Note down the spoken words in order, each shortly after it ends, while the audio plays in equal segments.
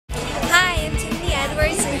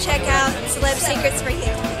check out CelebSecrets4U.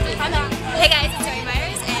 Hey guys, it's Zoe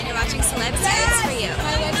Myers, and you're watching CelebSecrets4U.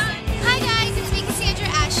 Hi guys, it's me, Cassandra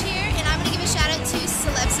Ash here, and I'm going to give a shout out to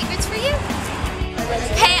CelebSecrets4U.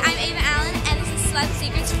 Hey, I'm Ava Allen, and this is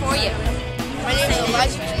CelebSecrets4U. My name is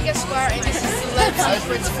Elijah Gaspar, and this is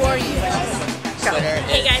CelebSecrets4U.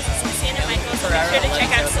 Hey guys, it's Cassandra Michaels, and be sure to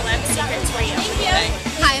check out CelebSecrets4U.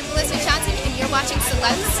 Hi, I'm Melissa Johnson, and you're watching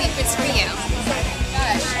CelebSecrets4U.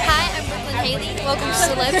 Hi, I'm Brooklyn Haley. Welcome to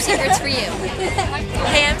CelebSecrets4U.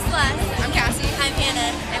 Hey, I'm Celeste. I'm Cassie. I'm Hannah,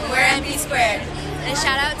 and we're MB Squared. And a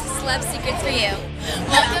shout out to CelebSecrets4U.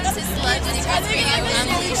 Welcome to CelebSecrets4U. I'm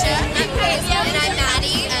Alicia. I'm Crazy. And I'm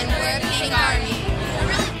Maddie, and we're a painting army.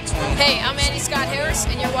 Hey, I'm Andy Scott Harris,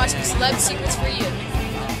 and you're watching CelebSecrets4U.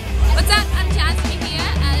 What's up? I'm Jasmine here,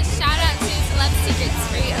 and a shout out to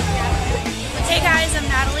CelebSecrets4U. Hey guys, I'm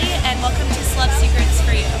Natalie, and welcome to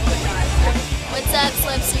CelebSecrets4U. What's up,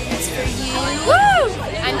 CelebSecrets4U? Woo!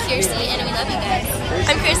 I'm Kirsty, and we love you guys.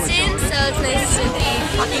 I'm Kristen, so it's nice to be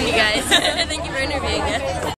talking to you guys.